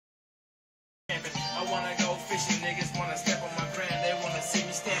I wanna go fishing, niggas wanna step on my gram, they wanna see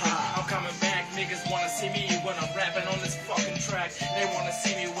me stamping. I'm coming back, niggas wanna see me when I'm rapping on this fucking track. They wanna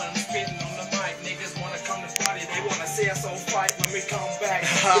see me when I'm spitting on the mic. Niggas wanna come to party, they wanna see us all fight when we come back.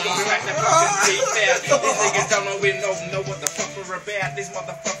 We gon' smack the fucking beat there. These niggas don't know we know what the fuck we're about. These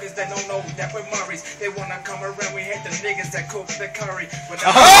motherfuckers, they don't know that we're Murrays. They wanna come around, we hate the niggas that cook the curry.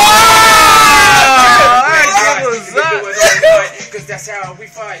 Cause that's how we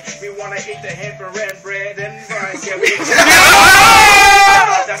fight. We wanna eat the head for red bread and rice. Yeah, we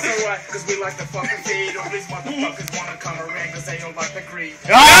that's alright, cause we like to fucking feed. All these motherfuckers wanna come around cause they don't like the greed.